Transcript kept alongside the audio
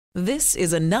This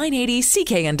is a 980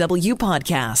 CKNW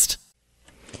podcast.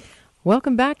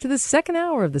 Welcome back to the second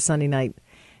hour of the Sunday Night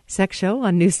Sex Show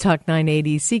on News Talk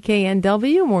 980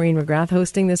 CKNW. Maureen McGrath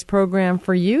hosting this program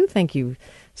for you. Thank you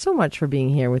so much for being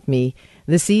here with me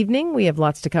this evening. We have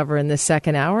lots to cover in this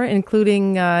second hour,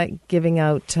 including giving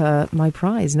out my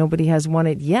prize. Nobody has won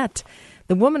it yet.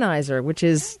 The Womanizer, which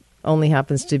only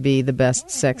happens to be the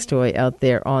best sex toy out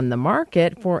there on the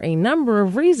market for a number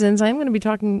of reasons. I'm going to be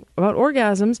talking about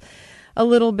orgasms a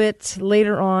little bit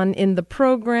later on in the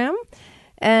program.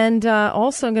 And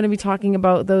also I'm going to be talking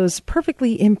about those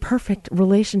perfectly imperfect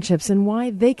relationships and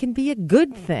why they can be a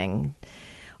good thing.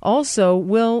 Also,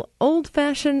 will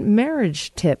old-fashioned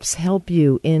marriage tips help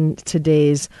you in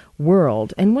today's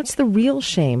world? And what's the real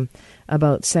shame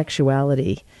about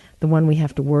sexuality? The one we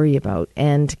have to worry about.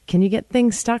 And can you get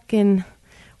things stuck in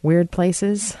weird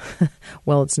places?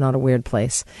 Well, it's not a weird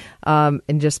place.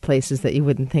 In just places that you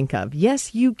wouldn't think of.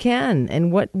 Yes, you can.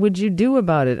 And what would you do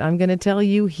about it? I'm going to tell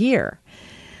you here.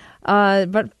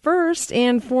 But first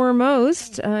and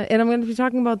foremost, and I'm going to be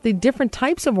talking about the different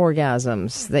types of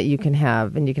orgasms that you can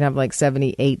have. And you can have like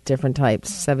 78 different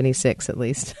types, 76 at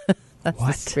least. That's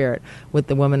what? The spirit with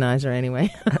the Womanizer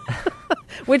anyway.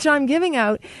 Which I'm giving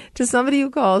out to somebody who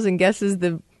calls and guesses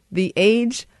the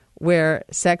age where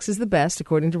sex is the best,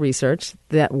 according to research,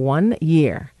 that 1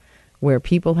 year where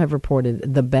people have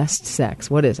reported the best sex.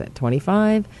 What is it,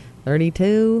 25,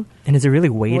 32? And is it really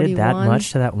weighted 41? That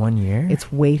much to that 1 year?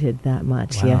 It's weighted that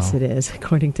much. Wow. Yes, it is,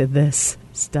 according to this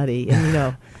study. And you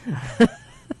know,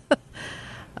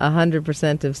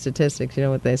 100% of statistics, you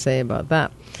know what they say about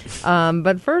that.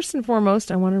 But first and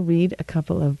foremost, I want to read a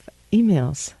couple of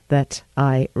emails that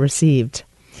I received.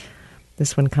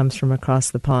 This one comes from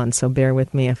across the pond, so bear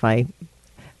with me if I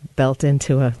belt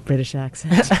into a British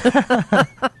accent.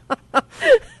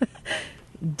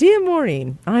 Dear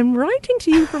Maureen, I'm writing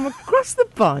to you from across the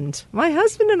pond. My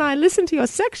husband and I listen to your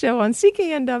sex show on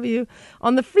CKNW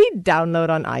on the free download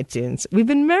on iTunes. We've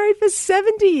been married for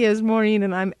 70 years, Maureen,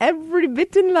 and I'm every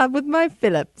bit in love with my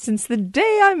Philip since the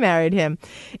day I married him,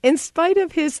 in spite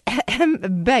of his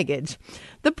baggage.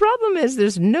 The problem is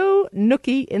there's no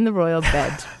nookie in the royal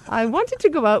bed. I wanted to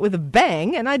go out with a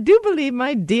bang, and I do believe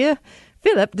my dear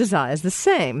Philip desires the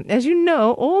same. As you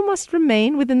know, all must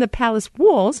remain within the palace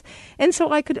walls, and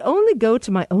so I could only go to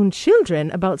my own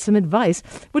children about some advice,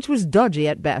 which was dodgy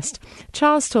at best.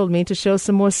 Charles told me to show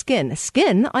some more skin.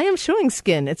 Skin? I am showing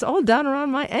skin. It's all down around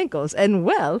my ankles. And,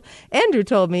 well, Andrew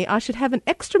told me I should have an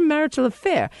extramarital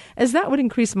affair, as that would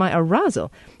increase my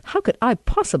arousal. How could I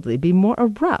possibly be more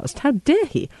aroused? How dare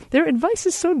he? Their advice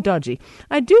is so dodgy.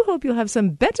 I do hope you'll have some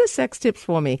better sex tips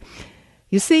for me.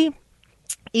 You see,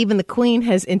 even the Queen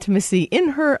has intimacy in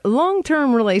her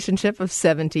long-term relationship of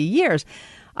 70 years.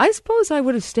 I suppose I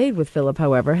would have stayed with Philip,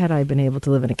 however, had I been able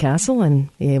to live in a castle and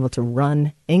be able to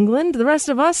run England. The rest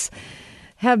of us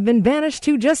have been banished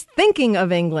to just thinking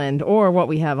of England, or what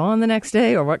we have on the next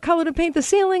day, or what color to paint the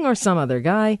ceiling, or some other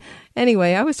guy.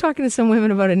 Anyway, I was talking to some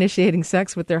women about initiating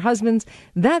sex with their husbands.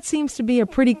 That seems to be a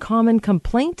pretty common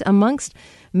complaint amongst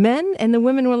men, and the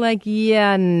women were like,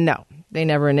 yeah, no. They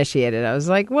never initiated. I was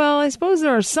like, well, I suppose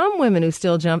there are some women who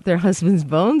still jump their husband's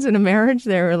bones in a marriage.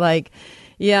 They were like,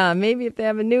 yeah, maybe if they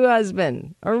have a new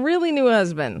husband, a really new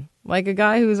husband, like a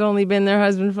guy who's only been their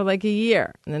husband for like a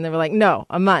year. And then they were like, no,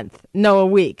 a month, no, a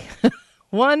week,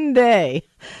 1 day.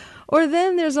 Or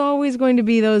then there's always going to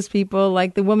be those people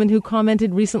like the woman who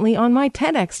commented recently on my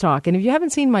TEDx talk. And if you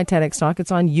haven't seen my TEDx talk,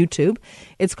 it's on YouTube.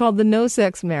 It's called The No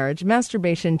Sex Marriage,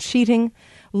 Masturbation, Cheating,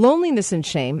 Loneliness and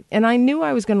Shame. And I knew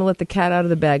I was going to let the cat out of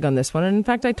the bag on this one. And in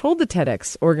fact, I told the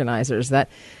TEDx organizers that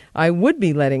I would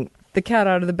be letting the cat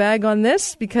out of the bag on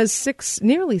this because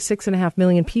nearly 6.5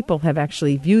 million people have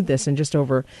actually viewed this in just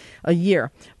over a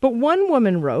year. But one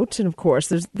woman wrote, and of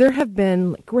course, there have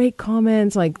been great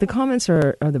comments. Like the comments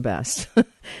are the best.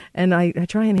 And I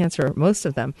try and answer most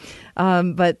of them.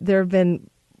 But there have been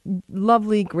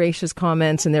lovely, gracious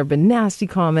comments, and there have been nasty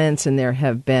comments, and there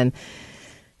have been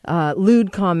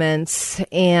lewd comments,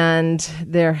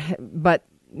 but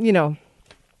you know,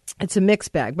 it's a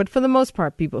mixed bag. But for the most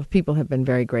part, people have been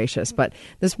very gracious. But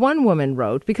this one woman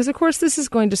wrote, because of course this is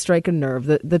going to strike a nerve.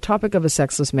 The topic of a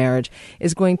sexless marriage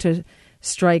is going to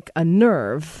strike a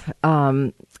nerve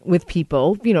with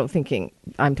people, you know, thinking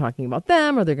I'm talking about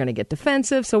them or they're going to get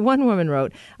defensive. So one woman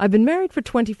wrote, I've been married for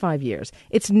 25 years.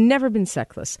 It's never been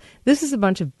sexless. This is a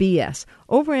bunch of BS.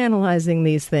 Overanalyzing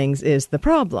these things is the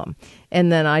problem.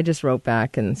 And then I just wrote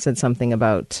back and said something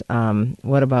about,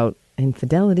 what about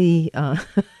infidelity?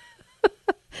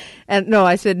 And no,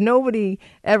 I said nobody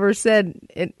ever said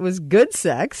it was good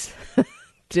sex.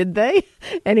 Did they?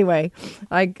 Anyway,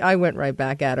 I went right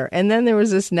back at her. And then there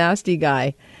was this nasty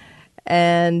guy.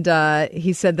 And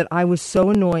he said that I was so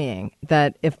annoying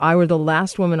that if I were the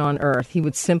last woman on earth, he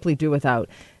would simply do without.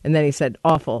 And then he said,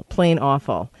 awful, plain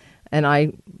awful.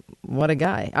 And what a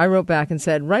guy. I wrote back and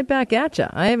said, right back at you.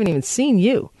 I haven't even seen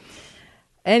you.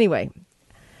 Anyway,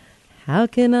 how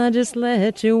can I just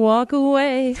let you walk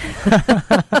away?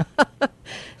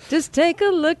 Just take a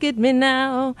look at me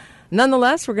now.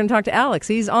 Nonetheless, we're going to talk to Alex.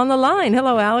 He's on the line.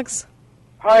 Hello, Alex.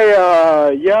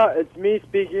 Hi, yeah, it's me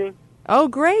speaking. Oh,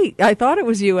 great. I thought it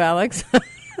was you, Alex.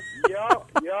 Yeah.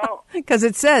 Because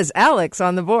it says Alex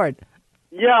on the board.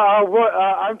 Yeah,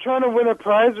 I'm trying to win a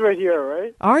prize right here,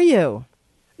 right? Are you?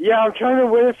 Yeah, I'm trying to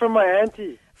win it from my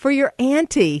auntie. For your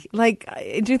auntie. Like,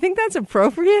 do you think that's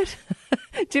appropriate?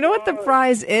 Do you know what the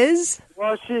prize is?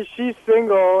 Well, she's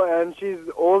single and she's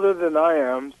older than I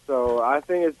am, so I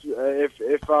think it's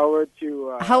if I were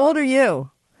to. How old are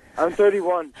you? I'm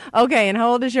 31. Okay, and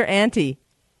how old is your auntie?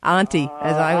 Auntie,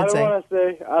 as I would say.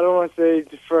 I don't want to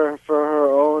say for her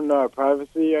own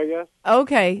privacy, I guess.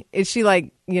 Okay, is she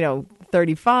like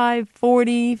 35,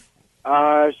 40?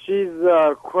 She's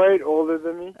quite older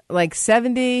than me. Like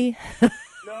 70?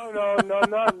 No,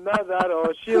 not that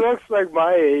old. She looks like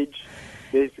my age,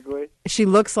 basically. She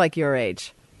looks like your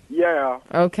age. Yeah.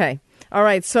 Okay. All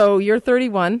right, so you're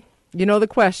 31. You know the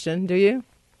question, do you?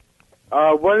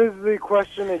 What is the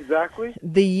question exactly?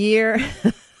 The year,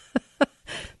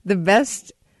 the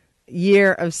best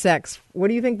year of sex. What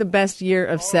do you think the best year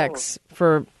of sex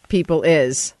for people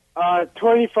is?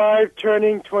 25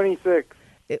 turning 26.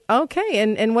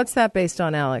 Okay, and what's that based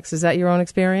on, Alex? Is that your own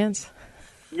experience?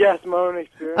 Yes, my own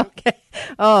experience. Okay.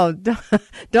 Oh,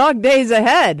 dog days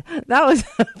ahead. That was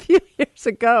a few years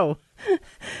ago.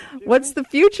 What's the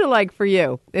future like for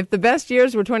you? If the best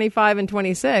years were 25 and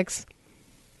 26.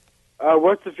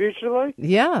 What's the future like?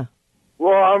 Yeah.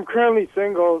 Well, I'm currently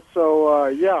single, so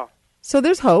yeah. So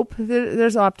there's hope.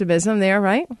 There's optimism there,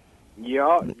 right?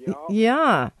 Yeah.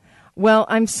 Yeah. Well,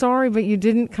 I'm sorry, but you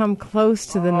didn't come close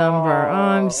to the number. Oh,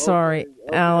 I'm sorry,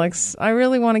 okay. Alex. I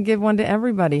really want to give one to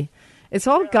everybody. It's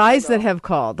all guys that have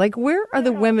called. Like, where are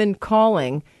the women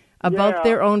calling about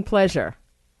their own pleasure,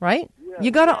 right? Yeah.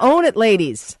 You got to own it,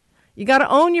 ladies. You got to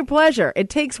own your pleasure. It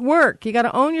takes work. You got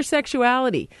to own your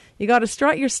sexuality. You got to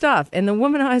strut your stuff, and the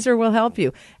womanizer will help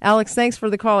you. Alex, thanks for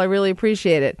the call. I really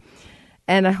appreciate it.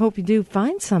 And I hope you do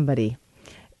find somebody.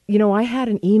 I had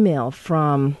an email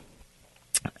from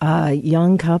a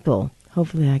young couple.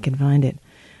 Hopefully I can find it.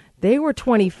 They were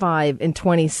 25 and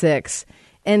 26,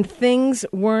 and things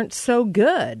weren't so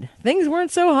good. Things weren't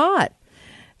so hot.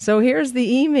 So here's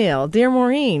the email. Dear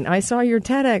Maureen, I saw your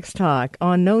TEDx talk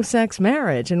on no-sex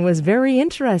marriage and was very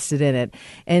interested in it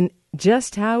and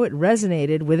just how it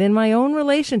resonated within my own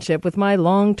relationship with my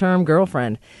long-term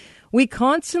girlfriend. We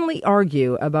constantly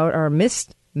argue about our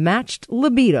mismatched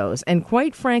libidos and,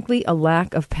 quite frankly, a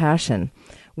lack of passion,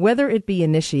 whether it be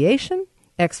initiation,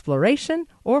 exploration,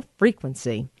 or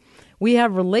frequency. We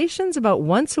have relations about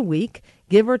once a week,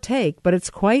 give or take, but it's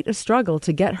quite a struggle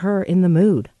to get her in the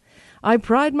mood. I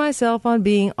pride myself on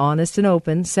being honest and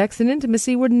open. Sex and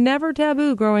intimacy were never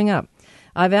taboo growing up.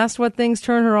 I've asked what things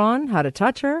turn her on, how to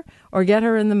touch her, or get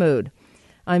her in the mood.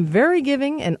 I'm very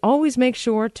giving and always make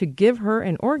sure to give her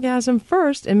an orgasm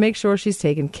first and make sure she's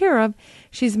taken care of.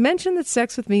 She's mentioned that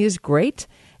sex with me is great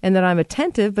and that I'm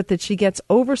attentive, but that she gets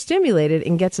overstimulated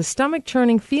and gets a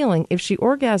stomach-churning feeling if she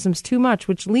orgasms too much,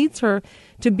 which leads her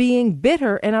to being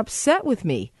bitter and upset with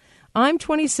me. I'm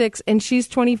 26 and she's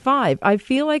 25. I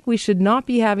feel like we should not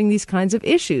be having these kinds of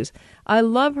issues. I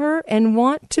love her and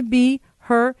want to be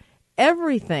her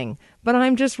everything, but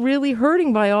I'm just really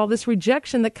hurting by all this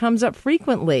rejection that comes up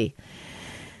frequently.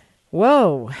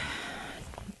 Whoa.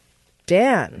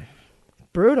 Dan.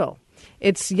 Brutal.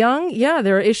 It's young. Yeah,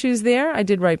 there are issues there. I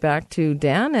did write back to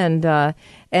Dan,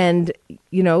 and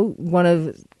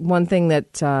one thing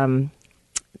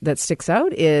that sticks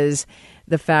out is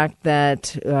the fact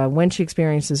that when she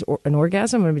experiences an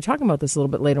orgasm, I'm going to be talking about this a little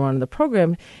bit later on in the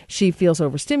program, she feels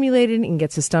overstimulated and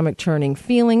gets a stomach-churning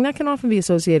feeling. That can often be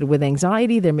associated with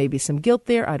anxiety. There may be some guilt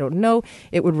there. I don't know.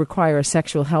 It would require a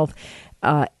sexual health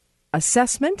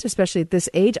assessment, especially at this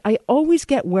age. I always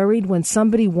get worried when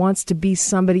somebody wants to be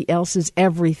somebody else's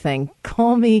everything.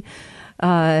 Call me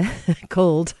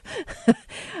cold.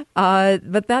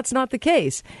 But that's not the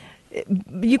case.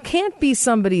 You can't be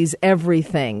somebody's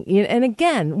everything. And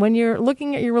again, when you're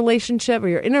looking at your relationship or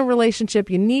you're in a relationship,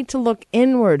 you need to look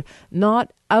inward,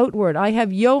 not outward. I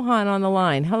have Johan on the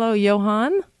line. Hello,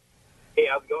 Johan. Hey,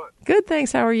 how's it going? Good,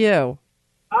 thanks. How are you?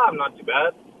 I'm not too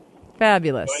bad.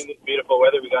 Fabulous. Enjoying this beautiful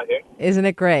weather we got here. Isn't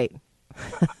it great?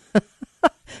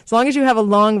 As long as you have a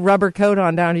long rubber coat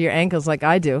on down to your ankles like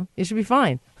I do, you should be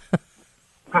fine.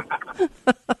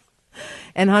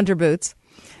 And hunter boots.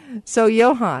 So,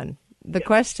 Johan, the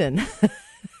question.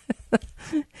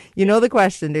 You know the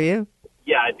question, do you?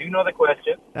 Yeah, I do know the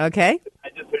question. Okay. I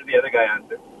just heard the other guy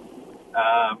answer.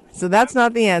 So that's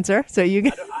not the answer. So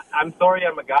you. I'm sorry,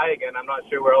 I'm a guy again. I'm not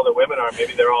sure where all the women are.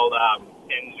 Maybe they're all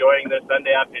enjoying their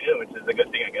Sunday afternoon, which is a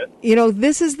good thing, I guess. You know,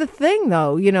 this is the thing,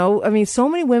 though. You know, I mean, so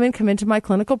many women come into my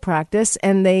clinical practice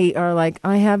and they are like,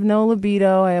 I have no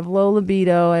libido, I have low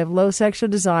libido, I have low sexual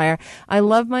desire, I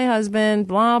love my husband,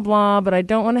 blah, blah, but I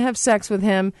don't want to have sex with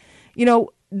him. You know,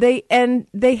 they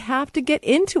have to get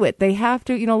into it. They have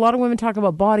to, you know, a lot of women talk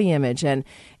about body image and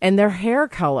their hair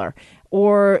color.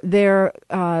 Or their,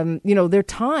 their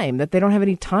time, that they don't have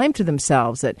any time to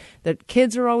themselves, that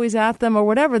kids are always at them or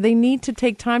whatever. They need to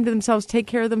take time to themselves, take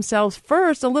care of themselves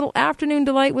first. A little afternoon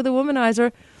delight with a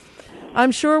womanizer,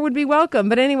 I'm sure would be welcome.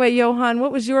 But anyway, Johan,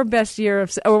 what was your best year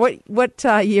of, or what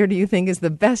year do you think is the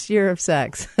best year of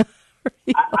sex?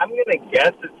 I'm going to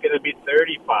guess it's going to be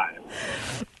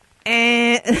 35.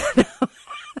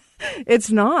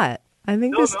 It's not. I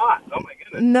think No, not. Oh, my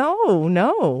goodness.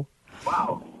 No.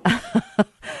 Wow.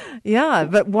 Yeah,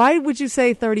 but why would you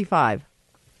say 35?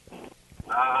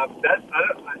 I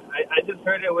just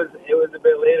heard it was a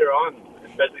bit later on,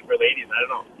 especially for ladies. I don't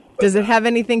know. But, Does it have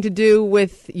anything to do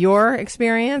with your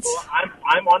experience? Well,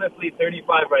 I'm honestly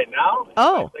 35 right now.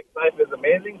 Oh. My sex life is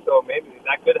amazing, so maybe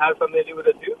that could have something to do with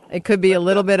it too. It could be a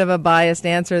little bit of a biased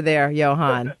answer there,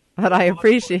 Johan, but I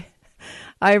appreciate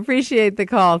the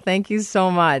call. Thank you so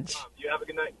much. You have a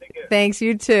good night. Take care. Thanks,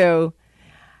 you too.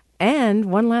 And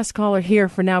one last caller here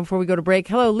for now before we go to break.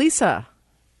 Hello, Lisa.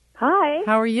 Hi.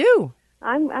 How are you?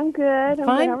 I'm good. I'm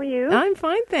Fine. good. How are you? I'm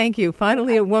fine, thank you.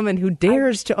 Finally, a woman who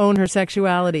dares to own her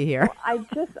sexuality here. I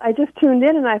just tuned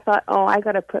in and I thought, I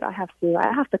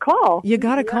have to call. You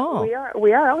got to call.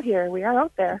 We are out here. We are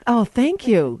out there. Oh, thank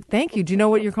you. Thank you. Do you know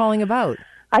what you're calling about?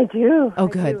 I do. Oh,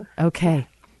 I good. do. Okay.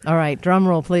 All right. Drum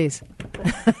roll, please.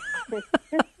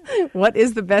 What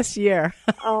is the best year?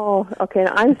 Oh, okay.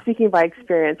 Now, I'm speaking by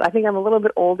experience. I think I'm a little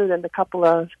bit older than the couple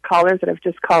of callers that have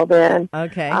just called in.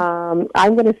 Okay. I'm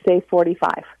going to say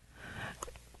 45.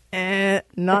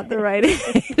 Not the right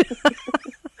age.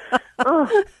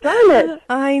 Oh, darn it.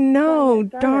 I know.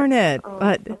 Darn it. Oh,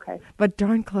 but but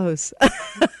darn close.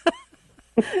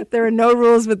 There are no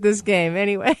rules with this game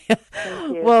anyway.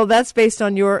 Thank you. Well, that's based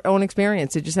on your own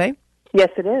experience, did you say? Yes,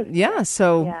 it is. Yeah.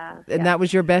 So, Yeah. that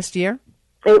was your best year?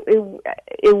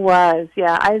 It was,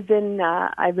 yeah. I've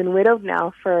been widowed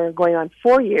now for going on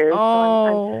 4 years.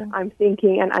 Oh. So I'm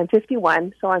thinking, and I'm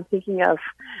 51, so I'm thinking of,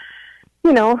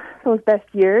 those best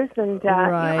years. And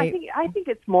Right. I think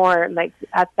it's more like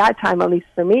at that time, at least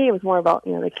for me, it was more about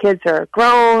the kids are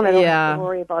grown. I don't have to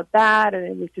worry about that, and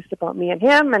it was just about me and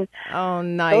him. And oh,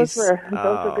 nice. Those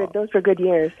were good. Those were good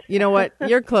years. You know what?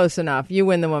 You're close enough. You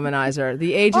win the womanizer.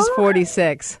 The age is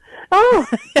 46. Oh.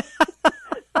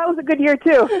 That was a good year,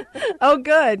 too. Oh,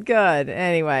 good.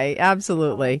 Anyway,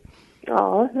 absolutely.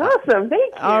 Oh, awesome.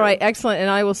 Thank you. All right, excellent. And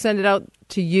I will send it out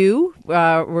to you.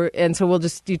 And so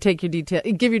you take your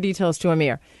give your details to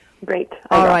Amir. Great.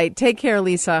 All right. Take care,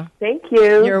 Lisa. Thank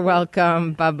you. You're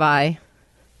welcome. Bye-bye.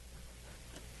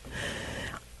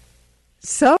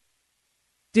 So,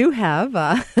 do have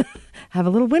a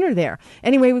little winner there.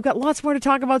 Anyway, we've got lots more to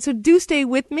talk about, so do stay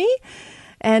with me.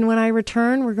 And when I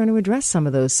return, we're going to address some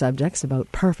of those subjects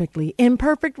about perfectly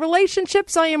imperfect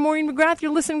relationships. I am Maureen McGrath.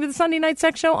 You're listening to the Sunday Night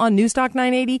Sex Show on Newstalk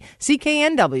 980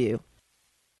 CKNW.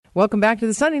 Welcome back to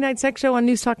the Sunday Night Sex Show on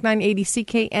Newstalk 980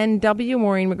 CKNW.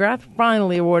 Maureen McGrath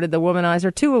finally awarded the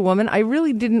womanizer to a woman. I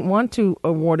really didn't want to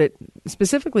award it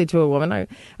specifically to a woman.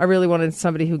 I really wanted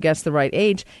somebody who guessed the right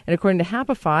age. And according to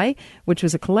Happify, which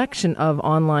was a collection of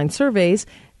online surveys,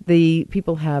 the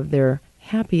people have their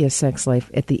happiest sex life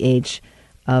at the age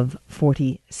of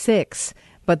 46.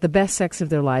 But the best sex of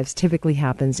their lives typically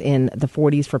happens in the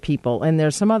 40s for people. And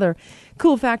there's some other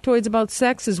cool factoids about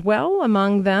sex as well.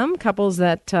 Among them, couples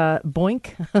that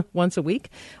boink once a week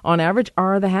on average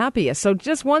are the happiest. So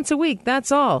just once a week,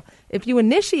 that's all. If you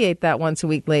initiate that once a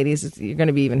week, ladies, you're going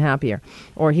to be even happier.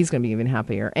 Or he's going to be even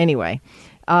happier. Anyway,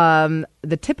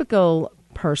 the typical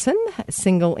person,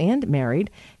 single and married,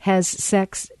 has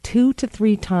sex 2 to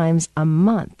 3 times a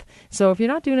month. So if you're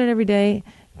not doing it every day,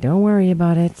 don't worry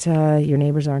about it. Your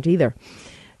neighbors aren't either.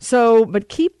 So, but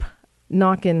keep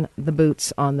knocking the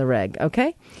boots on the reg,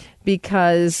 okay?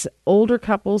 Because older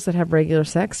couples that have regular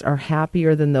sex are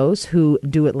happier than those who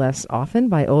do it less often.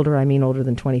 By older, I mean older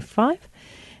than 25.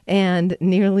 And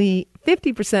nearly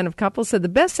 50% of couples said the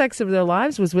best sex of their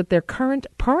lives was with their current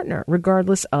partner,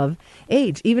 regardless of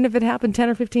age, even if it happened 10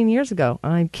 or 15 years ago.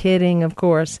 I'm kidding, of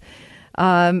course.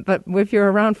 But if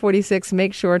you're around 46,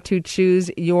 make sure to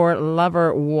choose your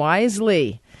lover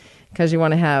wisely, because you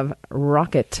want to have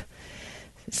rocket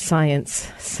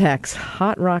science sex,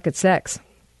 hot rocket sex.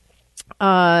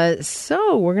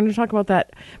 So we're going to talk about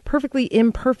that perfectly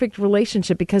imperfect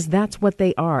relationship, because that's what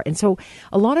they are. And so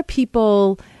a lot of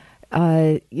people,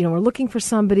 are looking for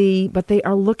somebody, but they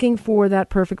are looking for that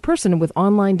perfect person. And with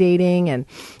online dating and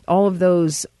all of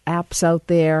those apps out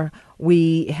there,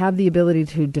 we have the ability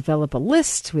to develop a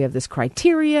list. We have this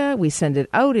criteria. We send it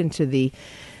out into the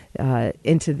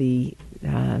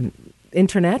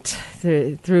internet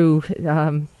through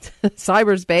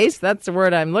cyberspace. That's the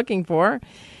word I'm looking for.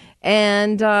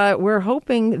 And we're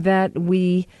hoping that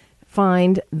we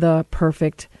find the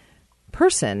perfect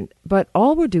person. But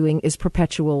all we're doing is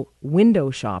perpetual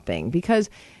window shopping, because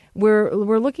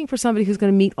we're looking for somebody who's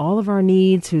going to meet all of our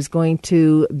needs, who's going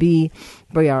to be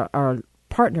our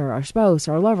partner, our spouse,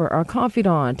 our lover, our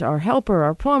confidant, our helper,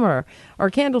 our plumber, our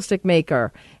candlestick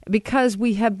maker, because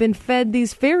we have been fed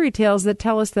these fairy tales that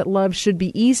tell us that love should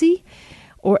be easy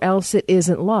or else it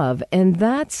isn't love. And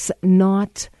that's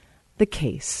not the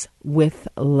case with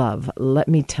love, let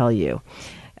me tell you.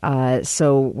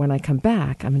 So when I come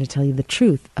back, I'm going to tell you the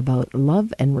truth about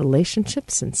love and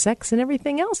relationships and sex and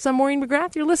everything else. I'm Maureen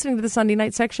McGrath. You're listening to the Sunday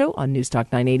Night Sex Show on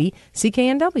Newstalk 980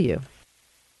 CKNW.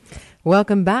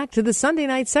 Welcome back to the Sunday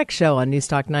Night Sex Show on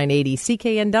Newstalk 980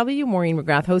 CKNW. Maureen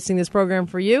McGrath hosting this program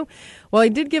for you. Well, I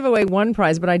did give away one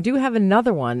prize, but I do have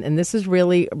another one, and this is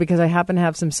really because I happen to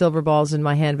have some silver balls in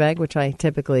my handbag, which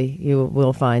you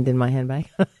will find in my handbag.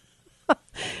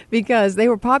 Because they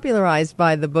were popularized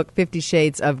by the book 50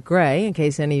 Shades of Grey, in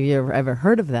case any of you have ever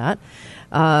heard of that.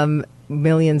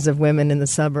 Millions of women in the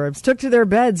suburbs took to their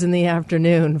beds in the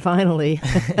afternoon, finally,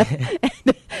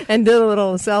 and did a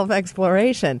little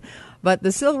self-exploration. But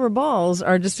the silver balls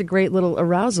are just a great little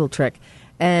arousal trick.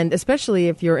 And especially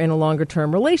if you're in a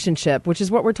longer-term relationship, which is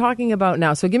what we're talking about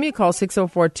now. So give me a call,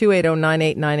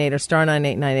 604-280-9898 or star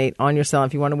 9898 on your cell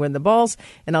if you want to win the balls,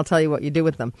 and I'll tell you what you do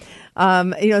with them.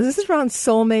 This is around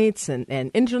soulmates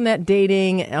and internet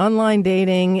dating, online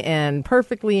dating, and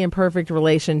perfectly imperfect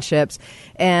relationships,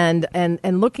 and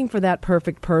looking for that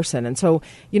perfect person. And so,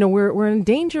 we're in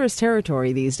dangerous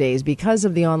territory these days because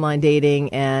of the online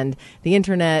dating and the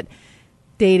internet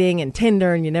dating and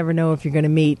Tinder, and you never know if you're going to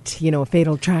meet, a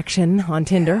fatal attraction on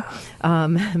Tinder.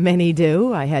 Many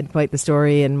do. I had quite the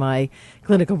story in my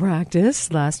clinical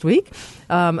practice last week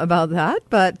about that.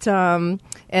 But that's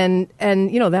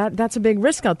a big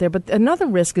risk out there. But another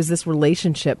risk is this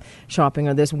relationship shopping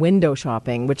or this window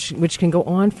shopping, which can go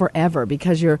on forever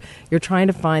because you're trying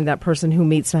to find that person who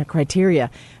meets that criteria.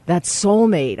 That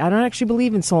soulmate. I don't actually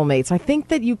believe in soulmates. I think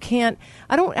that you can't.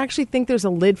 I don't actually think there's a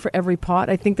lid for every pot.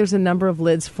 I think there's a number of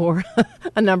lids for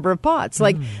a number of pots.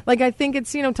 Like I think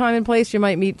it's time and place. You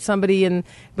might meet somebody,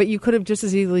 but you could have just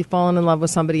as easily fallen in love with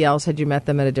somebody else had you met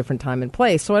them at a different time and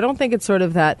place. So I don't think it's sort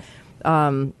of that.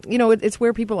 It's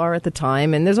where people are at the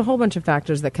time, and there's a whole bunch of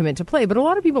factors that come into play. But a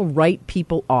lot of people write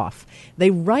people off. They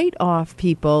write off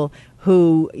people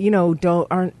who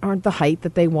aren't the height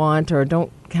that they want or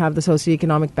don't have the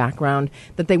socioeconomic background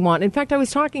that they want. In fact, I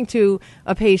was talking to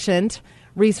a patient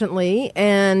recently,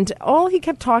 and all he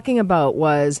kept talking about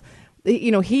was,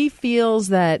 he feels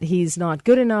that he's not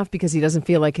good enough because he doesn't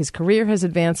feel like his career has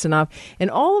advanced enough. And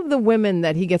all of the women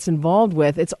that he gets involved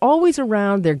with, it's always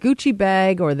around their Gucci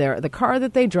bag or the car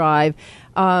that they drive,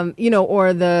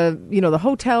 or the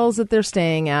hotels that they're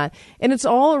staying at. And it's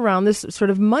all around this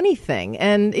sort of money thing.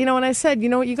 And, and I said,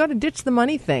 you got to ditch the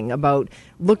money thing about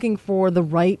looking for the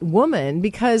right woman,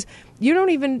 because you don't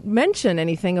even mention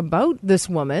anything about this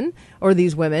woman or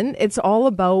these women. It's all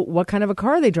about what kind of a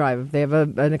car they drive. If they have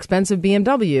an expensive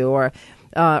BMW or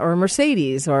a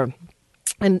Mercedes, and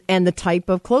the type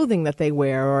of clothing that they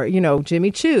wear, or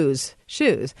Jimmy Choo's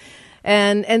shoes.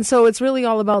 And so it's really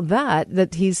all about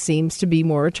that he seems to be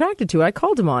more attracted to. I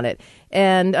called him on it.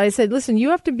 And I said, listen,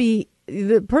 you have to be,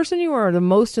 the person you are the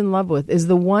most in love with is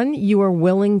the one you are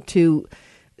willing to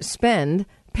spend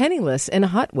penniless in a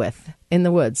hut with in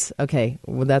the woods. Okay,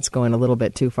 well, that's going a little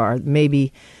bit too far.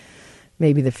 Maybe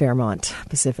the Fairmont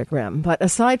Pacific Rim. But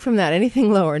aside from that,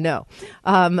 anything lower, no.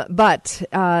 No,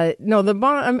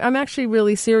 I'm actually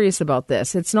really serious about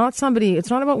this. It's not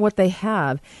about what they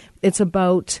have. It's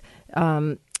about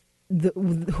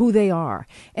who they are.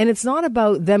 And it's not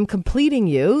about them completing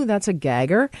you. That's a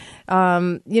gagger.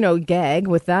 Gag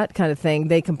with that kind of thing.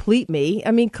 They complete me.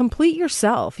 I mean, complete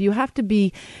yourself. You have to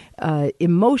be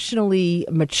emotionally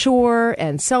mature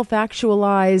and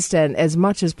self-actualized, and as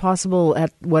much as possible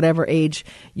at whatever age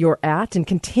you're at, and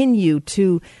continue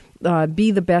to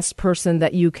be the best person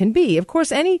that you can be. Of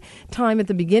course, any time at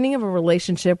the beginning of a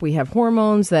relationship, we have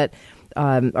hormones that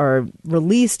are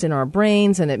released in our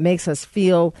brains, and it makes us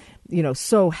feel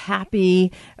so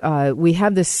happy. We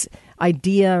have this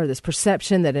idea or this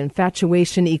perception that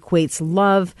infatuation equates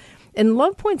love. And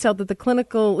Love points out that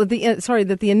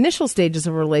the initial stages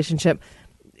of a relationship,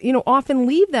 often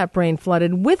leave that brain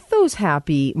flooded with those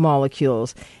happy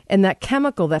molecules and that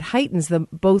chemical that heightens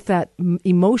both that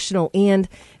emotional and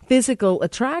physical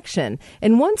attraction.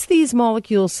 And once these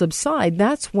molecules subside,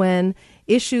 that's when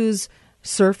issues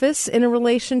surface in a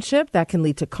relationship that can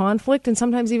lead to conflict and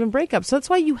sometimes even breakup. So that's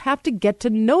why you have to get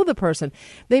to know the person.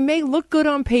 They may look good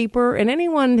on paper, and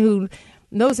anyone who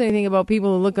knows anything about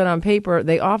people who look good on paper,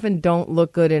 they often don't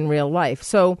look good in real life.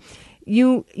 So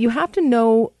you have to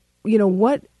know,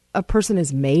 what a person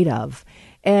is made of.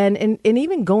 And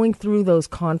even going through those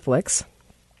conflicts,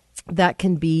 that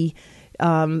can be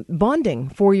bonding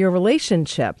for your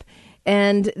relationship.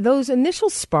 And those initial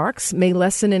sparks may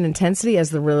lessen in intensity as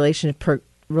the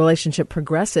relationship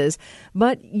progresses,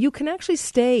 but you can actually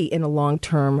stay in a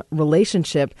long-term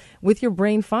relationship with your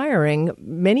brain firing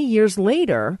many years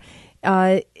later,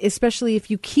 especially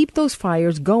if you keep those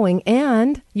fires going.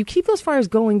 And you keep those fires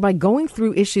going by going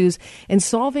through issues and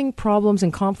solving problems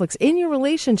and conflicts in your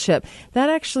relationship.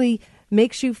 That actually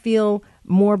makes you feel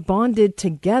more bonded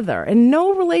together. And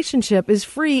no relationship is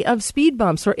free of speed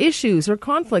bumps or issues or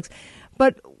conflicts.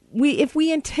 But if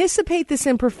we anticipate this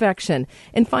imperfection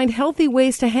and find healthy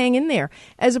ways to hang in there,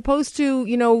 as opposed to,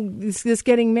 this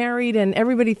getting married and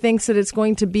everybody thinks that it's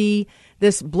going to be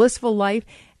this blissful life.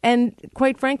 And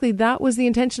quite frankly, that was the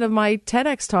intention of my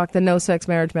TEDx talk, the No Sex,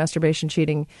 Marriage, Masturbation,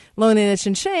 Cheating, Loneliness,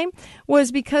 and Shame,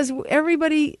 was because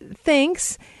everybody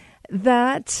thinks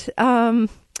that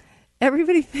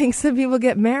people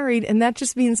get married, and that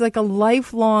just means like a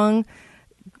lifelong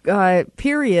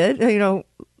period,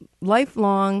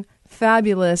 lifelong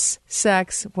fabulous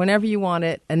sex whenever you want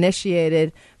it,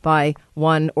 initiated by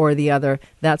one or the other.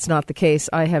 That's not the case.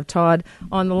 I have Todd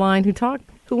on the line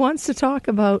who wants to talk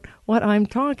about what I'm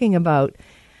talking about.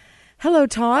 Hello,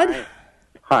 Todd.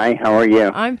 Hi, how are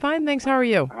you? I'm fine, thanks. How are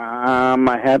you?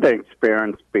 I had an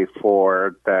experience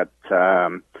before that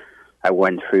I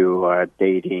went through a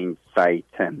dating site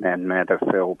and then met a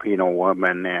Filipino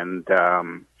woman, and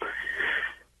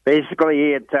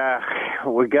basically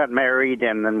we got married,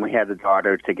 and then we had a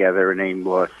daughter together named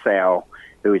Lucille,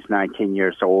 who is 19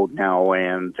 years old now,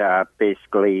 and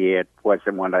basically it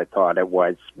wasn't what I thought it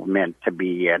was meant to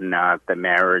be in the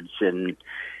marriage, and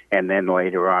then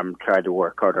later on tried to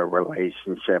work out a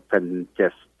relationship, and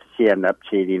just she ended up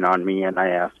cheating on me, and I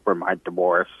asked for my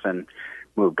divorce and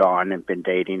moved on and been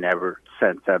dating ever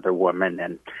since other women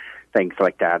and things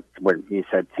like that. When he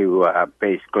said to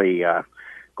basically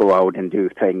go out and do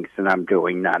things, and I'm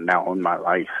doing that now in my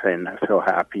life, and I feel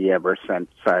happy ever since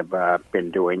I've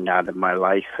been doing that in my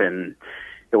life. And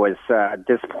it was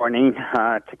disappointing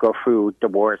to go through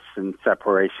divorce and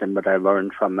separation, but I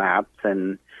learned from that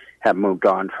and have moved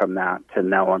on from that, and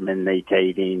now I'm in the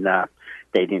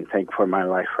dating thing for my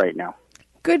life right now.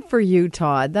 Good for you,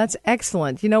 Todd. That's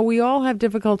excellent. We all have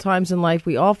difficult times in life.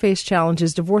 We all face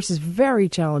challenges. Divorce is very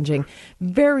challenging,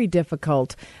 very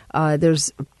difficult. There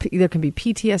can be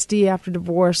PTSD after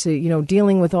divorce,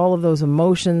 dealing with all of those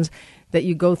emotions that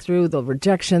you go through, the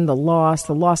rejection, the loss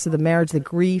of the marriage, the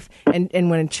grief.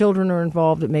 And when children are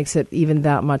involved, it makes it even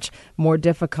that much more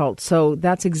difficult. So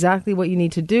that's exactly what you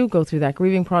need to do. Go through that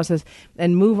grieving process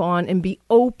and move on and be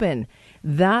open.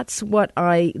 That's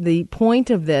the point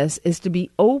of this is to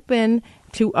be open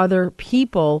to other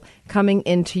people coming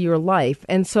into your life.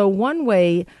 And so one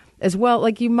way as well,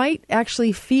 like you might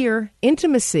actually fear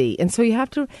intimacy. And so you have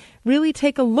to really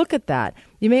take a look at that.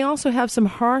 You may also have some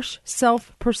harsh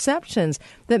self-perceptions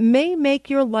that may make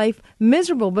your life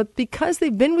miserable, but because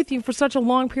they've been with you for such a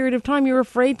long period of time, you're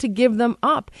afraid to give them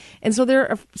up. And so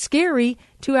they're scary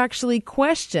to actually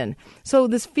question. So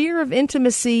this fear of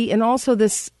intimacy and also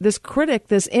this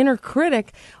inner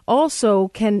critic also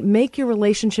can make your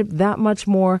relationship that much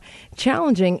more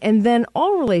challenging. And then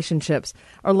all relationships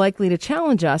are likely to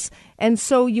challenge us. And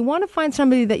so you want to find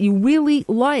somebody that you really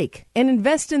like and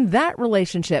invest in that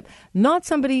relationship, not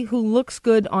somebody who looks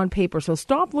good on paper. So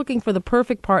stop looking for the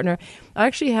perfect partner. I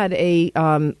actually had a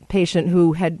patient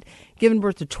who had given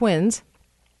birth to twins,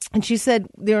 And she said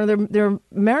their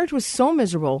marriage was so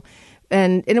miserable,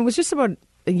 and it was just about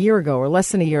a year ago or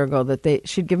less than a year ago that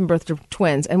she'd given birth to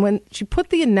twins. And when she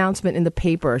put the announcement in the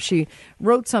paper, she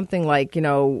wrote something like,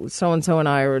 so-and-so and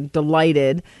I are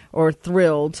delighted or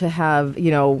thrilled to have,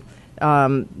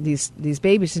 these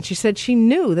babies. And she said she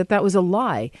knew that was a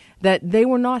lie, that they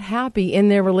were not happy in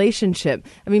their relationship.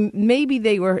 I mean, maybe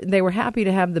they were happy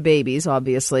to have the babies,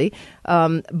 obviously,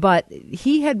 but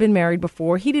he had been married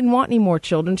before. He didn't want any more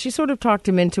children. She sort of talked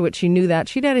him into it. She knew that.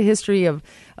 She'd had a history of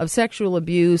sexual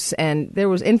abuse, and there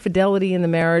was infidelity in the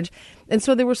marriage. And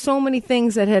so there were so many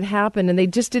things that had happened, and they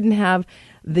just didn't have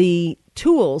the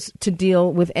tools to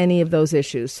deal with any of those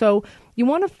issues. So you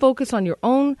want to focus on your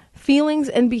own feelings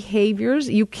and behaviors.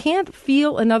 You can't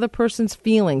feel another person's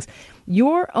feelings.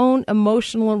 Your own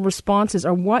emotional responses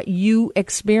are what you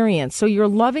experience. So your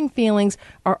loving feelings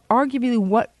are arguably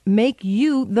what make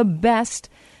you the best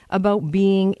about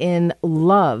being in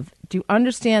love. Do you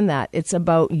understand that? It's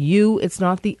about you. It's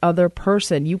not the other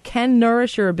person. You can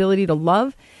nourish your ability to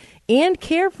love and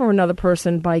care for another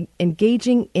person by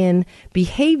engaging in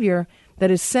behavior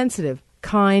that is sensitive,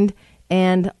 kind,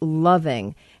 and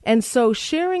loving. And so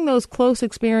sharing those close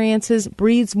experiences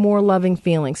breeds more loving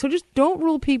feelings. So just don't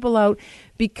rule people out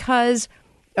because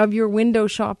of your window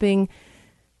shopping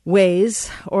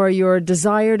ways or your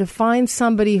desire to find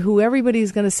somebody who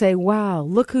everybody's going to say, wow,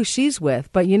 look who she's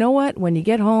with. But you know what? When you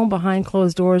get home behind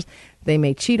closed doors, they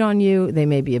may cheat on you. They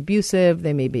may be abusive.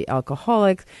 They may be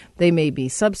alcoholics. They may be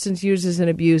substance users and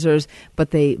abusers,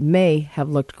 but they may have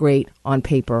looked great on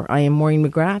paper. I am Maureen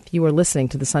McGrath. You are listening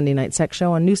to the Sunday Night Sex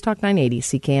Show on News Talk 980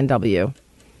 CKNW.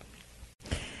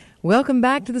 Welcome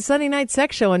back to the Sunday Night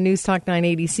Sex Show on News Talk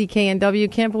 980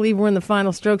 CKNW. Can't believe we're in the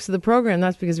final strokes of the program.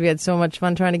 That's because we had so much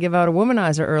fun trying to give out a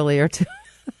womanizer earlier to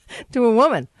a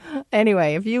woman.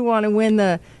 Anyway, if you want to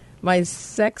win my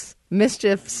Sex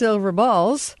Mischief silver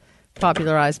balls,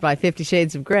 popularized by 50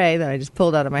 Shades of Grey that I just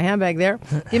pulled out of my handbag there,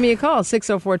 give me a call,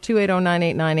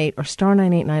 604-280-9898 or star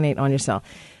 9898 on your cell.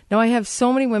 Now, I have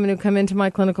so many women who come into my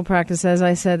clinical practice. As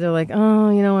I said, they're like, oh,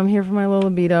 I'm here for my low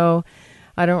libido.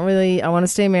 I want to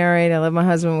stay married. I love my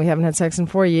husband. We haven't had sex in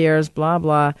 4 years, blah,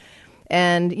 blah.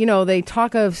 And, they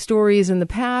talk of stories in the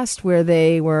past where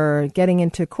they were getting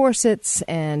into corsets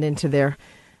and into their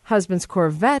husband's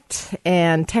Corvette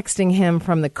and texting him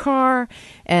from the car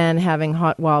and having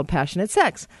hot, wild, passionate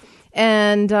sex.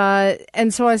 And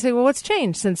so I say, well, what's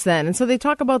changed since then? And so they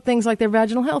talk about things like their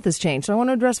vaginal health has changed. So I want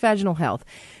to address vaginal health.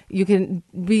 You can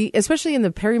be, especially in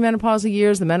the perimenopausal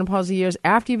years, the menopausal years,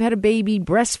 after you've had a baby,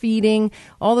 breastfeeding,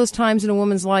 all those times in a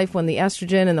woman's life when the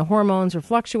estrogen and the hormones are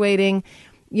fluctuating,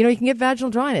 you can get vaginal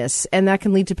dryness, and that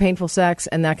can lead to painful sex,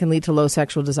 and that can lead to low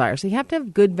sexual desire. So you have to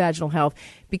have good vaginal health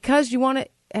because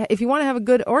if you want to have a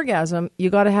good orgasm, you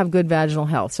got to have good vaginal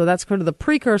health. So that's kind of the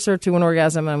precursor to an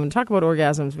orgasm. I'm going to talk about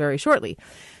orgasms very shortly.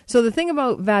 So the thing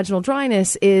about vaginal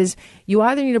dryness is you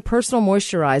either need a personal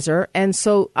moisturizer. And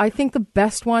so I think the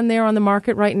best one there on the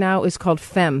market right now is called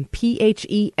Phemme,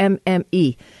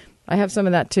 Phemme. I have some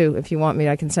of that too. If you want me,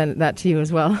 I can send that to you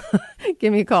as well.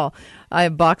 Give me a call. I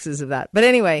have boxes of that. But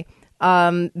anyway,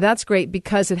 that's great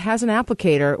because it has an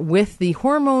applicator with the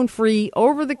hormone-free,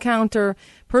 over-the-counter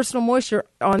personal moisture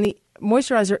on the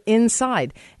moisturizer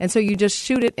inside. And so you just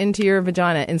shoot it into your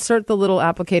vagina, insert the little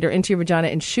applicator into your vagina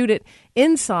and shoot it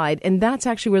inside. And that's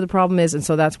actually where the problem is. And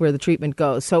so that's where the treatment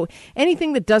goes. So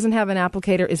anything that doesn't have an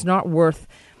applicator is not worth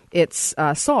its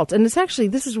salt. And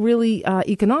this is really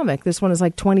economic. This one is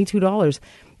like $22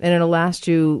 and it'll last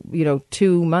you,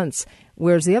 2 months.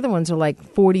 Whereas the other ones are like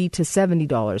 $40 to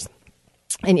 $70.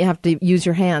 And you have to use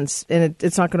your hands, and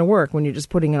it's not going to work when you're just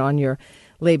putting it on your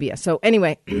labia. So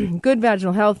anyway, good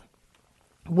vaginal health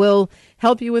will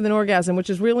help you with an orgasm, which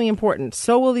is really important.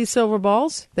 So will these silver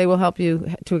balls. They will help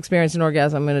you to experience an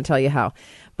orgasm. I'm going to tell you how.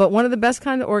 But one of the best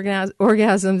kind of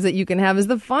orgasms that you can have is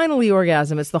the finally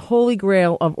orgasm. It's the holy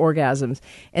grail of orgasms.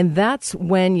 And that's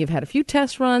when you've had a few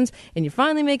test runs and you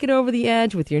finally make it over the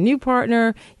edge with your new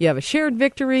partner. You have a shared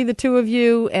victory, the two of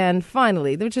you. And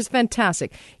finally, which is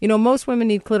fantastic. Most women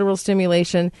need clitoral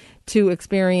stimulation to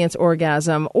experience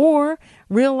orgasm, or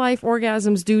real life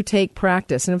orgasms do take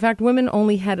practice. And in fact, women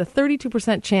only had a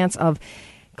 32% chance of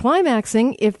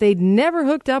climaxing if they'd never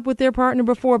hooked up with their partner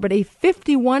before, but a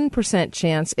 51%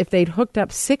 chance if they'd hooked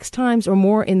up 6 times or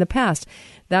more in the past.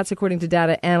 That's according to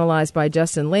data analyzed by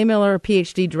Justin Lehmiller,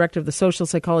 PhD, director of the Social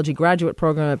Psychology Graduate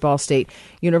Program at Ball State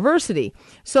University.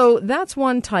 So that's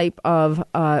one type of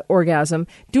orgasm.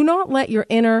 Do not let your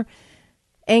inner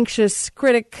anxious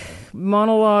critic,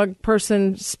 monologue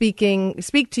person speak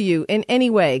to you in any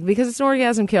way, because it's an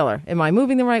orgasm killer. Am I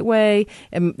moving the right way?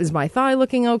 Is my thigh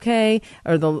looking okay?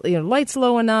 Are the lights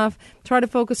low enough? Try to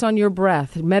focus on your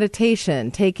breath,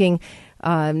 meditation, taking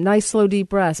nice, slow, deep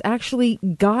breaths. Actually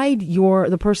guide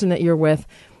the person that you're with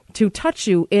to touch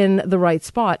you in the right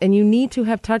spot. And you need to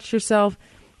have touched yourself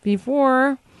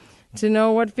before to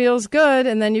know what feels good,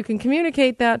 and then you can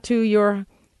communicate that to your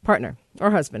partner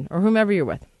or husband or whomever you're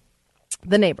with,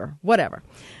 the neighbor, whatever.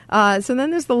 So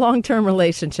then there's the long-term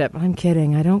relationship. I'm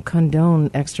kidding. I don't condone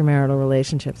extramarital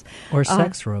relationships. Or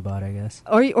sex robot, I guess.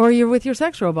 Or you're with your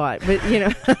sex robot, but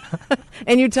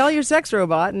and you tell your sex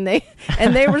robot, and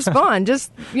they respond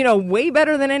just way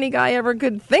better than any guy ever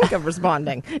could think of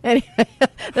responding. And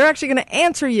they're actually going to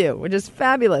answer you, which is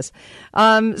fabulous.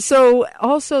 So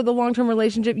also the long-term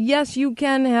relationship. Yes, you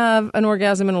can have an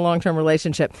orgasm in a long-term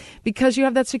relationship because you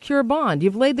have that secure bond.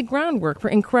 You've laid the groundwork for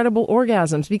incredible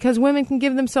orgasms because women can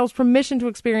give themselves permission to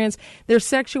experience their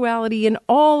sexuality in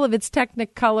all of its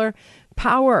technicolor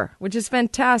power, which is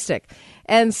fantastic.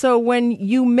 And so when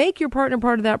you make your partner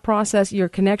part of that process, your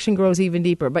connection grows even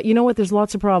deeper. But you know what? There's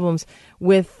lots of problems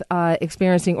with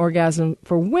experiencing orgasm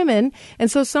for women. And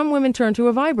so some women turn to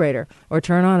a vibrator, or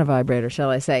turn on a vibrator,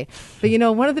 shall I say. But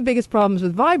one of the biggest problems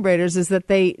with vibrators is that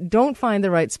they don't find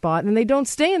the right spot and they don't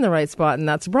stay in the right spot. And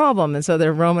that's a problem. And so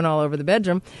they're roaming all over the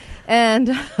bedroom. And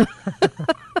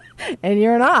and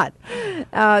you're not.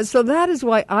 So that is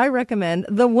why I recommend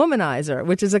the Womanizer,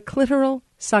 which is a clitoral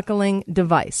suckling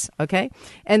device, okay?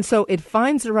 And so it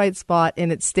finds the right spot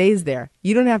and it stays there.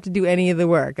 You don't have to do any of the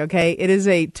work, okay? It is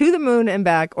a to the moon and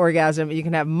back orgasm. You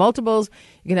can have multiples.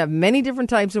 You can have many different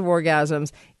types of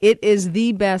orgasms. It is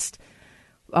the best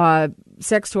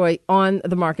sex toy on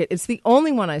the market. It's the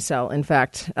only one I sell, in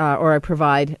fact, or I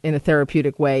provide in a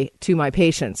therapeutic way to my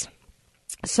patients.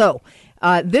 So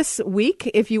this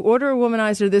week, if you order a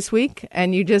Womanizer this week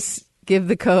and you just give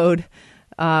the code,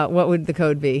 what would the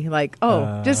code be?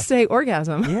 Just say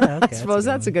orgasm. Yeah, okay, I suppose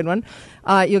that's a good one.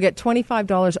 You'll get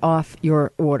 $25 off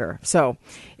your order. So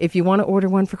if you want to order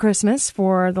one for Christmas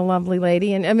for the lovely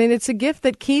lady, and I mean, it's a gift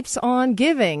that keeps on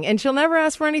giving, and she'll never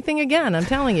ask for anything again, I'm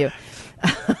telling you.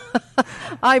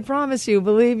 I promise you,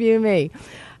 believe you me.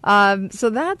 So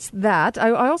that's that.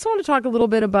 I also want to talk a little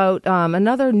bit about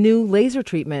another new laser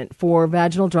treatment for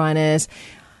vaginal dryness.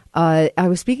 I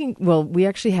was speaking, we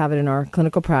actually have it in our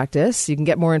clinical practice. You can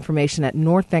get more information at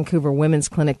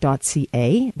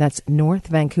northvancouverwomensclinic.ca. That's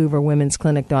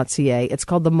northvancouverwomensclinic.ca. It's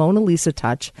called the Mona Lisa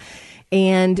Touch.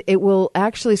 And it will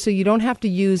actually, so you don't have to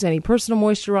use any personal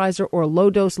moisturizer or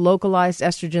low-dose localized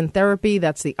estrogen therapy.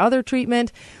 That's the other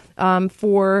treatment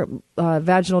for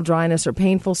vaginal dryness or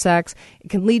painful sex. It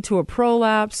can lead to a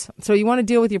prolapse. So you want to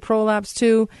deal with your prolapse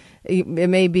too. It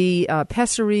may be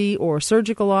pessary or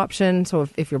surgical option. So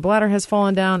if your bladder has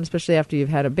fallen down, especially after you've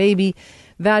had a baby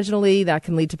vaginally, that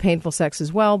can lead to painful sex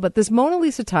as well. But this Mona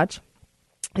Lisa Touch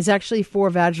is actually for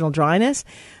vaginal dryness.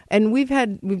 And we've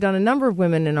done a number of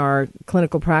women in our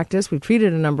clinical practice. We've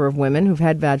treated a number of women who've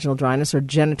had vaginal dryness or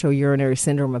genitourinary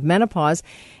syndrome of menopause.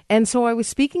 And so I was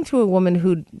speaking to a woman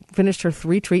who'd finished her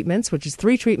 3 treatments, which is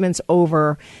 3 treatments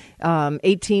over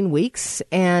 18 weeks.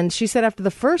 And she said after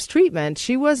the first treatment,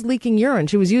 she was leaking urine.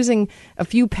 She was using a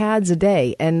few pads a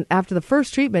day. And after the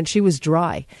first treatment, she was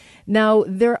dry. Now,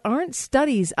 there aren't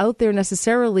studies out there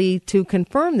necessarily to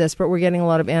confirm this, but we're getting a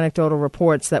lot of anecdotal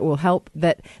reports that will help,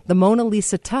 that the Mona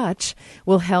Lisa Touch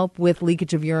will help with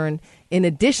leakage of urine in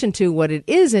addition to what it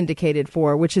is indicated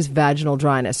for, which is vaginal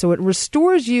dryness. So it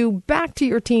restores you back to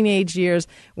your teenage years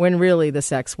when really the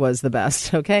sex was the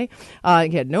best, okay?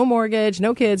 You had no mortgage,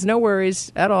 no kids, no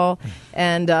worries at all.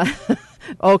 And,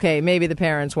 okay, maybe the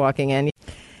parents walking in.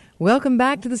 Welcome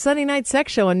back to the Sunday Night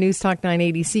Sex Show on News Talk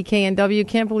 980 CKNW.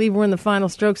 Can't believe we're in the final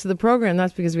strokes of the program.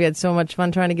 That's because we had so much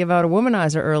fun trying to give out a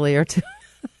Womanizer earlier to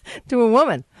a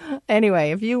woman. Anyway,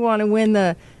 if you want to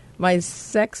win my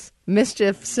Sex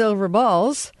Mischief silver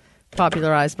balls,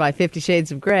 popularized by 50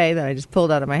 Shades of Grey that I just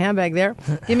pulled out of my handbag there,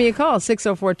 give me a call,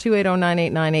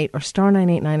 604-280-9898 or star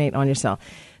 9898 on your cell.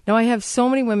 Now, I have so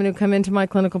many women who come into my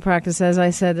clinical practice, as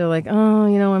I said, they're like,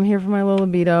 I'm here for my low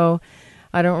libido.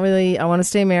 I want to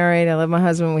stay married. I love my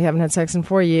husband. We haven't had sex in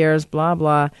 4 years, blah,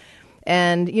 blah.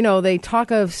 And, they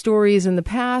talk of stories in the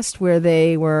past where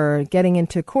they were getting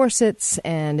into corsets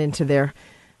and into their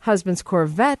husband's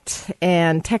Corvette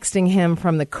and texting him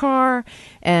from the car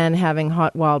and having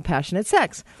hot, wild, passionate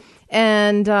sex.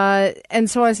 And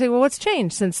so I say, well, what's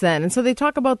changed since then? And so they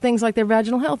talk about things like their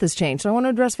vaginal health has changed. So I want to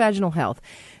address vaginal health.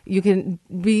 You can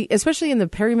be, especially in the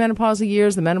perimenopausal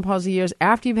years, the menopausal years,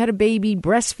 after you've had a baby,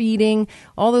 breastfeeding,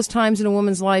 all those times in a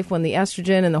woman's life when the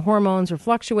estrogen and the hormones are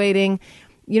fluctuating,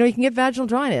 you can get vaginal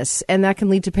dryness, and that can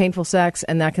lead to painful sex,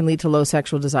 and that can lead to low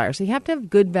sexual desire. So you have to have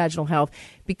good vaginal health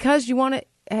because if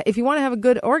you want to have a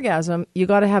good orgasm, you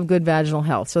got to have good vaginal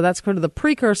health. So that's kind of the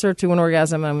precursor to an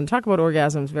orgasm. I'm going to talk about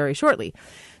orgasms very shortly.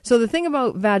 So the thing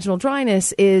about vaginal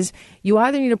dryness is you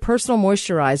either need a personal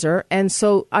moisturizer, and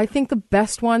so I think the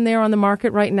best one there on the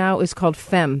market right now is called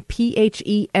Phemme,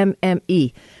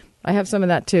 Phemme. I have some of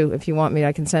that too. If you want me,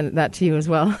 I can send that to you as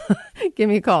well. Give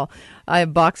me a call. I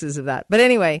have boxes of that. But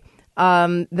anyway,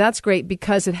 that's great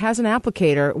because it has an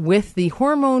applicator with the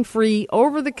hormone-free,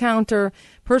 over-the-counter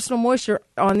personal moisture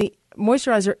on the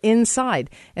moisturizer inside.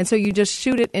 And so you just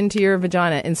shoot it into your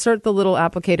vagina, insert the little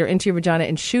applicator into your vagina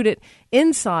and shoot it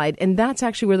inside. And that's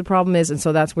actually where the problem is. And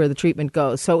so that's where the treatment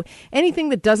goes. So anything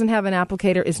that doesn't have an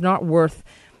applicator is not worth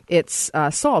its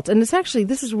salt. And it's actually,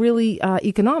 this is really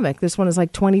economic. This one is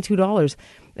like $22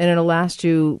 and it'll last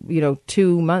you,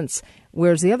 2 months.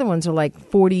 Whereas the other ones are like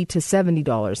 $40 to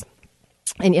 $70.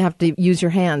 And you have to use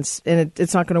your hands and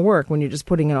it's not going to work when you're just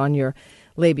putting it on your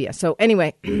labia. So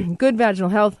anyway, good vaginal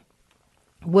health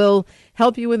will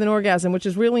help you with an orgasm, which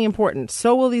is really important.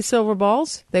 So will these silver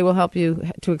balls. They will help you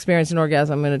to experience an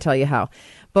orgasm. I'm going to tell you how.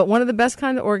 But one of the best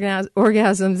kind of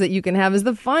orgasms that you can have is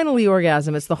the finally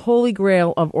orgasm. It's the holy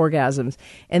grail of orgasms.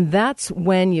 And that's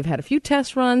when you've had a few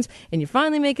test runs and you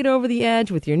finally make it over the edge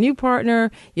with your new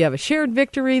partner. You have a shared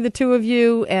victory, the two of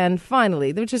you. And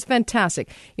finally, which is fantastic.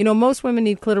 Most women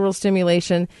need clitoral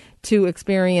stimulation to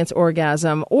experience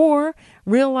orgasm, or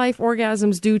real life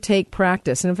orgasms do take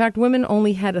practice. And in fact, women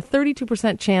only had a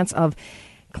 32% chance of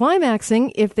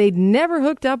climaxing if they'd never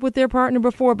hooked up with their partner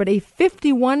before, but a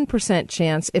 51%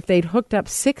 chance if they'd hooked up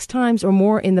 6 times or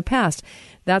more in the past.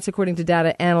 That's according to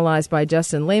data analyzed by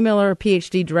Justin Lehmiller,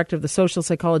 PhD, director of the Social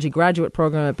Psychology Graduate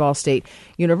Program at Ball State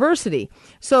University.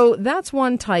 So that's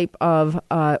one type of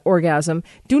orgasm.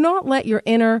 Do not let your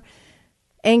inner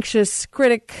anxious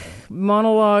critic,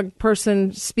 monologue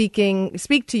person speak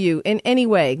to you in any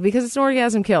way, because it's an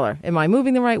orgasm killer. Am I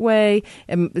moving the right way?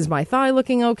 Is my thigh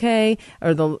looking okay?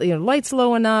 Are the lights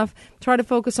low enough? Try to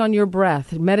focus on your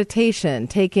breath, meditation,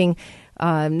 taking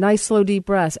nice, slow, deep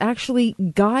breaths. Actually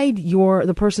guide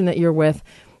the person that you're with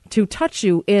to touch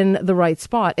you in the right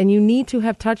spot. And you need to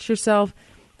have touched yourself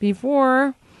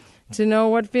before to know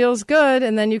what feels good.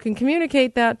 And then you can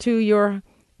communicate that to your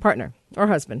partner or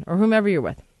husband or whomever you're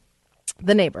with,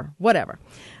 the neighbor, whatever.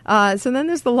 So then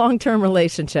there's the long-term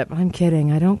relationship. I'm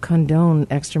kidding. I don't condone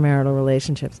extramarital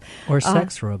relationships. Or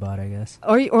sex robot, I guess.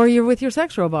 Or you're with your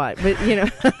sex robot, but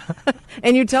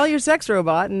and you tell your sex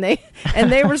robot, and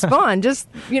they respond just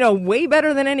way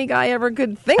better than any guy ever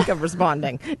could think of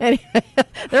responding. Anyway,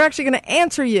 they're actually going to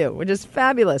answer you, which is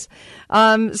fabulous.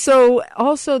 So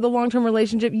also the long-term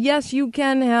relationship. Yes, you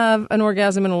can have an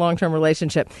orgasm in a long-term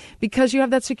relationship because you have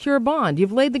that secure bond.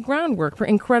 You've laid the groundwork for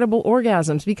incredible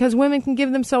orgasms because women can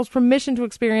give themselves permission to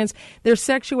experience their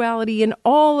sexuality in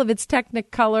all of its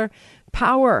technicolor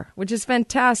power, which is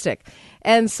fantastic.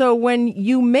 And so when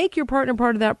you make your partner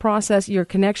part of that process, your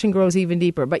connection grows even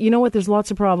deeper. But you know what? There's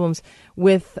lots of problems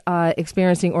with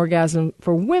experiencing orgasm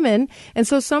for women. And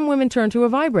so some women turn to a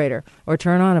vibrator, or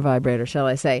turn on a vibrator, shall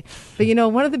I say. But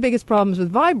one of the biggest problems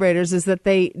with vibrators is that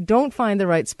they don't find the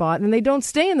right spot and they don't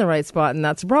stay in the right spot. And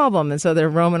that's a problem. And so they're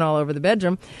roaming all over the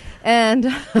bedroom.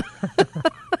 And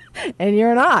and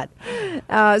you're not.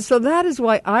 So that is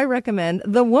why I recommend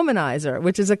the Womanizer,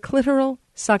 which is a clitoral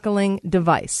suckling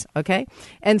device, okay?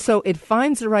 And so it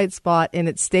finds the right spot and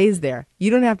it stays there. You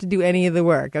don't have to do any of the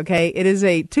work, okay? It is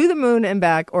a to the moon and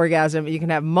back orgasm. You can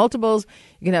have multiples.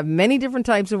 You can have many different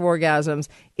types of orgasms.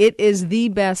 It is the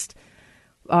best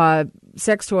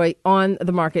sex toy on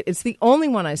the market. It's the only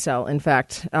one I sell, in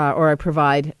fact, or I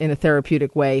provide in a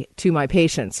therapeutic way to my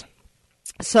patients.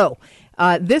 So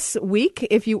this week,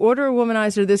 if you order a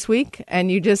Womanizer this week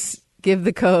and you just give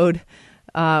the code,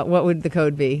 what would the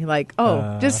code be?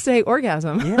 Just say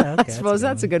orgasm. Yeah, okay, I suppose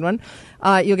that's a good one.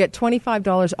 You'll get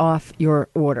 $25 off your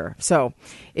order. So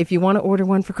if you want to order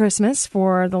one for Christmas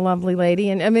for the lovely lady,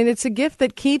 and I mean, it's a gift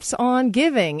that keeps on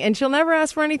giving and she'll never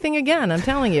ask for anything again. I'm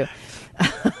telling you.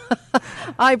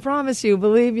 I promise you,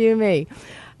 believe you me.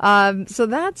 So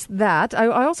that's that. I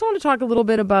also want to talk a little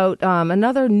bit about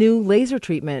another new laser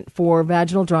treatment for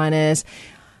vaginal dryness.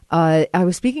 I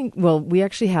was speaking, we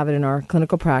actually have it in our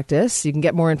clinical practice. You can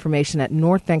get more information at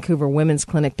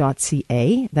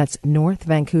northvancouverwomensclinic.ca. That's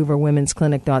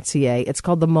northvancouverwomensclinic.ca. It's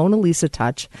called the Mona Lisa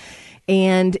Touch.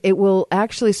 And it will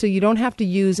actually, so you don't have to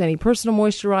use any personal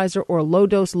moisturizer or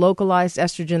low-dose localized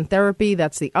estrogen therapy.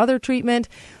 That's the other treatment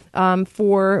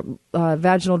for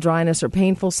vaginal dryness or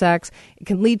painful sex. It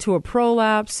can lead to a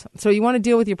prolapse. So you want to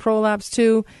deal with your prolapse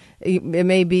too. It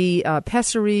may be a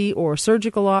pessary or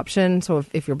surgical option. So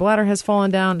if your bladder has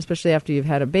fallen down, especially after you've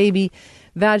had a baby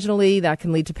vaginally, that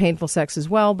can lead to painful sex as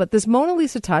well. But this Mona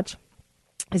Lisa Touch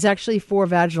is actually for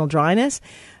vaginal dryness.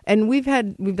 And we've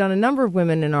done a number of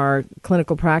women in our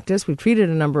clinical practice. We've treated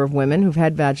a number of women who've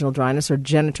had vaginal dryness or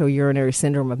genitourinary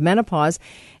syndrome of menopause.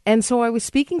 And so I was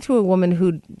speaking to a woman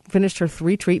who'd finished her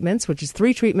 3 treatments, which is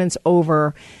 3 treatments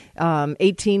over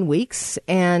 18 weeks.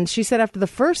 And she said after the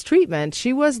first treatment,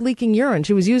 she was leaking urine.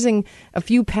 She was using a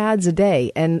few pads a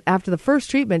day. And after the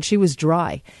first treatment, she was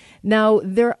dry. Now,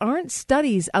 there aren't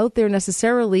studies out there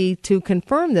necessarily to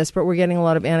confirm this, but we're getting a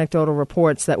lot of anecdotal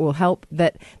reports that will help,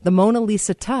 that the Mona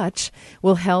Lisa Touch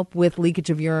will help with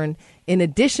leakage of urine in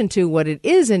addition to what it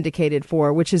is indicated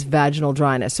for, which is vaginal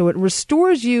dryness. So it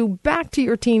restores you back to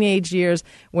your teenage years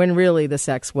when really the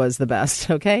sex was the best,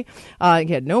 okay? You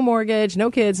had no mortgage, no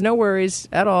kids, no worries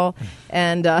at all.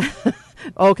 And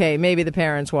okay, maybe the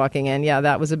parents walking in. Yeah,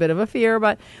 that was a bit of a fear,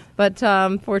 but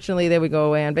fortunately they would go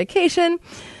away on vacation.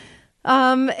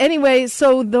 Anyway,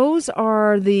 so those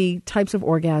are the types of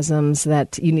orgasms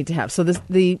that you need to have. So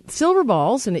the silver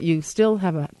balls, and you still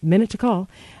have a minute to call.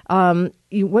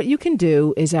 What you can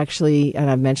do is actually, and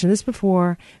I've mentioned this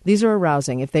before, these are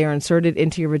arousing if they are inserted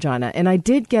into your vagina. And I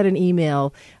did get an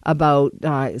email about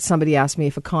somebody asked me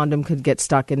if a condom could get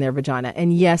stuck in their vagina.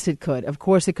 And yes, it could. Of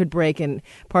course, it could break, and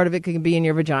part of it could be in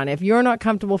your vagina. If you're not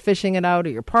comfortable fishing it out, or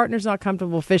your partner's not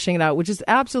comfortable fishing it out, which is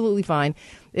absolutely fine.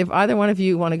 If either one of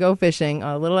you want to go fishing,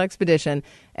 a little expedition,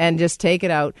 and just take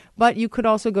it out. But you could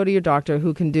also go to your doctor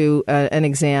who can do an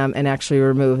exam and actually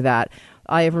remove that.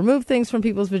 I have removed things from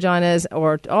people's vaginas,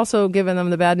 or also given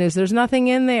them the bad news. There's nothing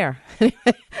in there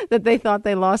that they thought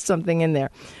they lost something in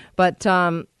there. But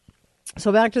so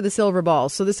back to the silver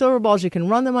balls. So the silver balls, you can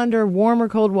run them under warm or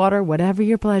cold water, whatever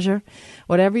your pleasure,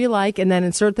 whatever you like, and then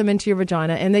insert them into your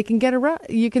vagina, and they can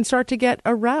you can start to get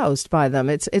aroused by them.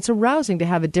 It's arousing to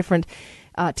have a different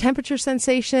temperature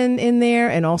sensation in there,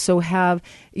 and also have,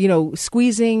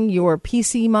 squeezing your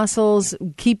PC muscles,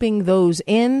 keeping those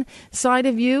inside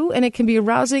of you. And it can be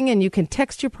arousing, and you can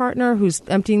text your partner who's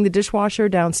emptying the dishwasher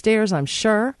downstairs, I'm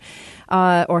sure,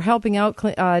 or helping out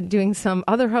doing some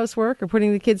other housework or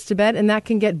putting the kids to bed. And that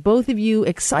can get both of you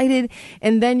excited.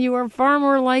 And then you are far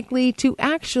more likely to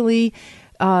actually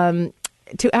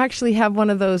have one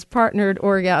of those partnered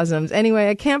orgasms. Anyway,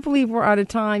 I can't believe we're out of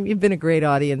time. You've been a great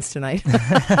audience tonight.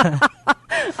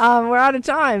 We're out of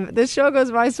time. This show goes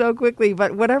by so quickly,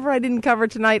 but whatever I didn't cover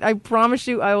tonight, I promise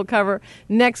you I will cover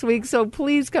next week. So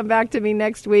please come back to me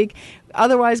next week.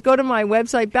 Otherwise, go to my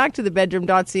website,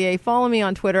 backtothebedroom.ca. Follow me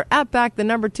on Twitter,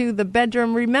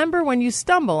 @back2thebedroom. Remember, when you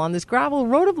stumble on this gravel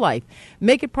road of life,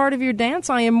 make it part of your dance.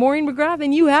 I am Maureen McGrath,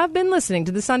 and you have been listening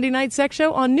to the Sunday Night Sex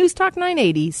Show on News Talk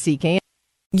 980 CKN.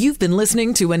 You've been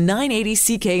listening to a 980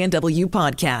 CKNW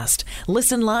podcast.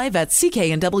 Listen live at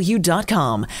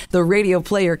cknw.com, the Radio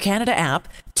Player Canada app,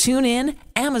 TuneIn,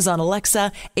 Amazon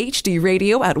Alexa, HD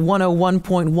Radio at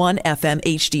 101.1 FM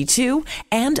HD2,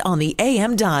 and on the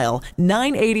AM dial,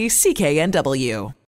 980 CKNW.